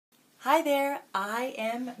Hi there, I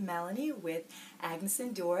am Melanie with Agnes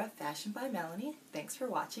and Dora Fashion by Melanie. Thanks for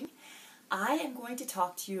watching. I am going to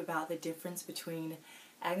talk to you about the difference between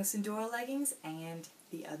Agnes and Dora leggings and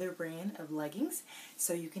the other brand of leggings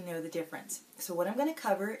so you can know the difference. So what I'm going to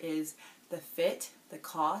cover is the fit, the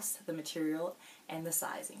cost, the material, and the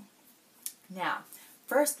sizing. Now,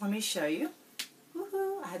 first let me show you.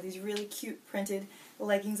 Woohoo! I have these really cute printed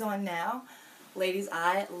leggings on now. Ladies,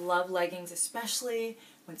 I love leggings, especially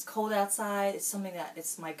when it's cold outside. It's something that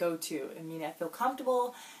it's my go-to. I mean, I feel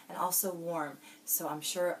comfortable and also warm. So I'm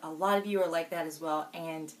sure a lot of you are like that as well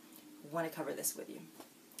and want to cover this with you.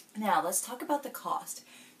 Now, let's talk about the cost.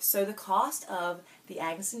 So the cost of the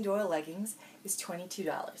Agnes and Dora leggings is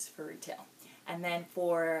 $22 for retail. And then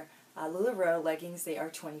for Lularoe leggings, they are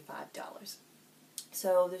 $25.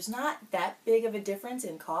 So there's not that big of a difference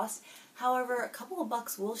in cost. However, a couple of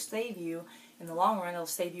bucks will save you. In the long run, it'll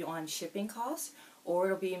save you on shipping costs, or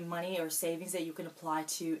it'll be money or savings that you can apply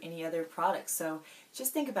to any other products. So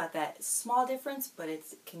just think about that. Small difference, but it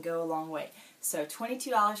can go a long way. So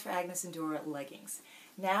 $22 for Agnes and Dora leggings.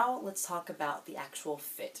 Now let's talk about the actual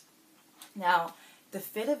fit. Now, the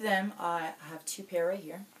fit of them, I have two pair right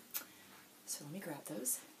here. So let me grab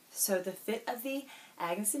those. So the fit of the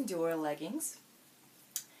Agnes and Dora leggings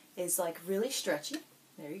is like really stretchy.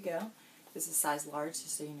 There you go. This is size large,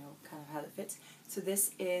 just so you know kind of how it fits. So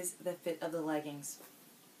this is the fit of the leggings.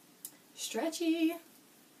 Stretchy.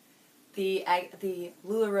 The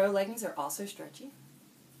Lularoe leggings are also stretchy.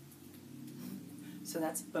 So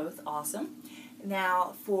that's both awesome.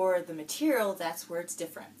 Now for the material, that's where it's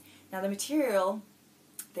different. Now the material,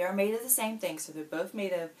 they're made of the same thing. So they're both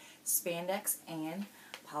made of spandex and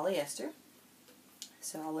polyester.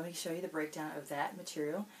 So let me show you the breakdown of that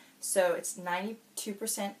material. So it's 92%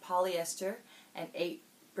 polyester and 8%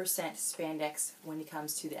 spandex when it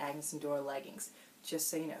comes to the Agnes and Dora leggings,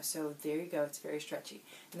 just so you know. So there you go, it's very stretchy.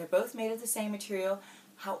 And they're both made of the same material.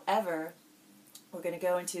 However, we're going to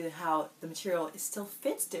go into how the material still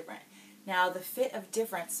fits different. Now the fit of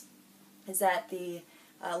difference is that the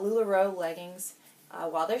Lularoe leggings,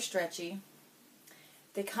 while they're stretchy,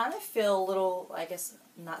 they kind of feel a little, I guess,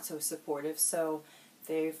 not so supportive. So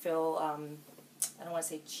they feel, I don't want to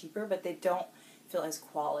say cheaper, but they don't feel as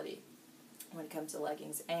quality when it comes to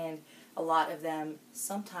leggings. And a lot of them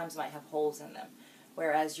sometimes might have holes in them.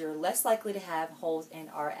 Whereas you're less likely to have holes in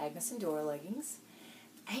our Agnes and Dora leggings.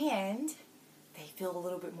 And they feel a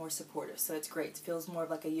little bit more supportive. So it's great. It feels more of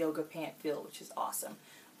like a yoga pant feel, which is awesome.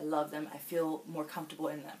 I love them. I feel more comfortable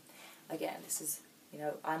in them. Again, this is, you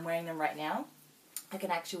know, I'm wearing them right now. I can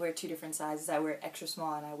actually wear two different sizes. I wear extra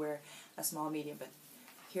small and I wear a small medium, but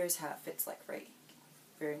here's how it fits like very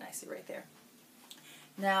nicely right there.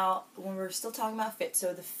 Now, when we're still talking about fit,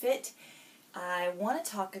 so the fit, I want to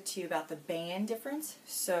talk to you about the band difference.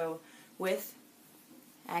 So with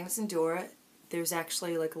Agnes and Dora, there's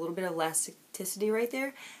actually like a little bit of elasticity right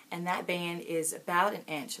there, and that band is about an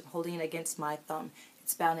inch. I'm holding it against my thumb.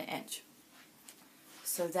 It's about an inch.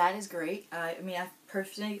 So that is great. I mean, I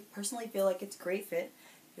personally feel like it's a great fit.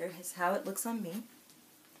 Here's how it looks on me.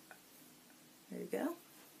 There you go.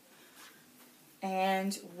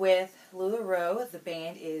 And with Lularoe, the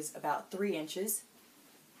band is about 3 inches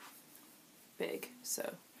big.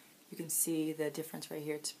 So you can see the difference right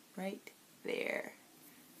here. It's right there.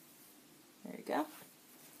 There you go.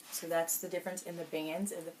 So that's the difference in the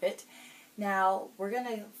bands and the fit. Now we're going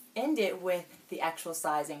to end it with the actual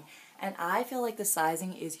sizing. And I feel like the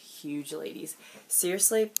sizing is huge, ladies.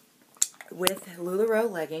 Seriously, with Lularoe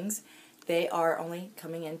leggings, they are only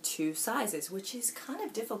coming in 2 sizes, which is kind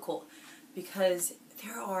of difficult because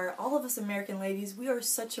there are, all of us American ladies, we are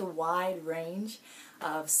such a wide range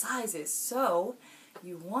of sizes. So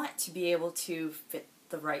you want to be able to fit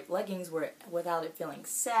the right leggings without it feeling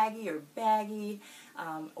saggy or baggy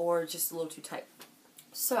or just a little too tight.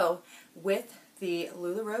 So with the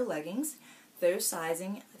Lularoe leggings, their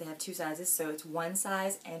sizing, they have 2 sizes, so it's 1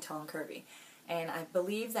 size and tall and curvy. And I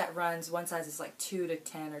believe that runs, one size is like 2 to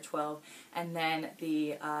 10 or 12, and then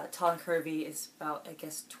the tall and curvy is about, I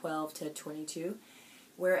guess, 12 to 22.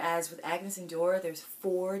 Whereas with Agnes and Dora, there's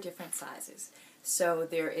 4 different sizes. So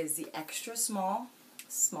there is the extra small,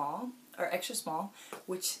 extra small,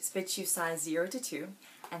 which fits you size 0 to 2.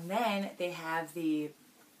 And then they have the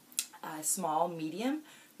small, medium,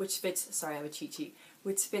 which fits, sorry, I have a cheat sheet,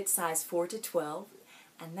 which fits size 4 to 12.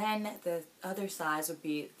 And then the other size would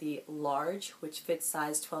be the large, which fits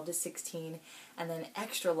size 12 to 16. And then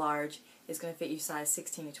extra large is going to fit you size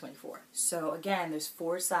 16 to 24. So again, there's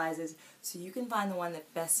 4 sizes, so you can find the one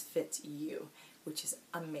that best fits you, which is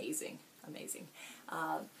amazing, amazing.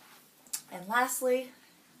 And lastly,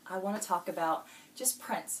 I want to talk about just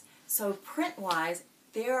prints. So print-wise,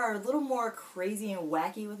 they are a little more crazy and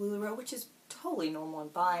wacky with Lularoe, which is totally normal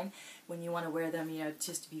and fine when you want to wear them,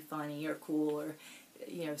 just to be funny or cool or,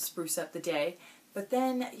 spruce up the day. But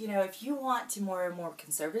then, if you want to more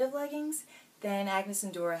conservative leggings, then Agnes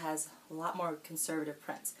and Dora has a lot more conservative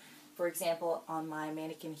prints. For example, on my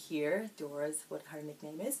mannequin here, Dora's what her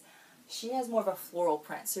nickname is, she has more of a floral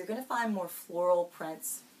print. So you're going to find more floral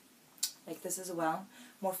prints like this as well.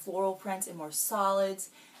 More floral prints and more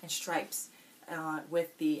solids and stripes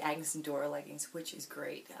with the Agnes and Dora leggings, which is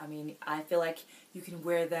great. I mean, I feel like you can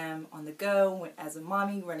wear them on the go as a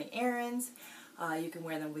mommy running errands. You can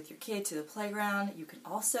wear them with your kid to the playground. You can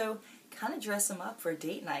also kind of dress them up for a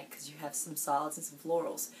date night because you have some solids and some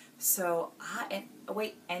florals. So,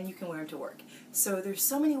 and you can wear them to work. So there's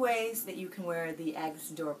so many ways that you can wear the Agnes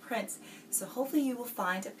and Dora prints. So hopefully you will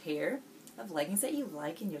find a pair of leggings that you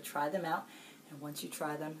like and you'll try them out. And once you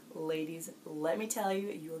try them, ladies, let me tell you,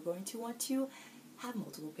 you are going to want to have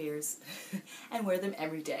multiple pairs and wear them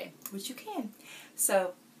every day, which you can.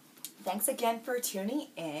 So thanks again for tuning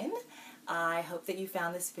in. I hope that you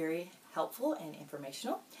found this very helpful and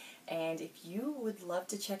informational. And if you would love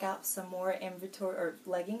to check out some more inventory or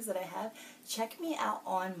leggings that I have, check me out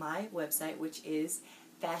on my website, which is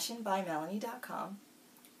fashionbymelanie.com.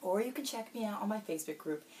 Or you can check me out on my Facebook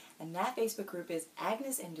group, and that Facebook group is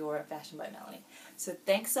Agnes and Dora Fashion by Melanie. So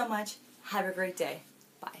thanks so much. Have a great day.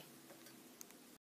 Bye.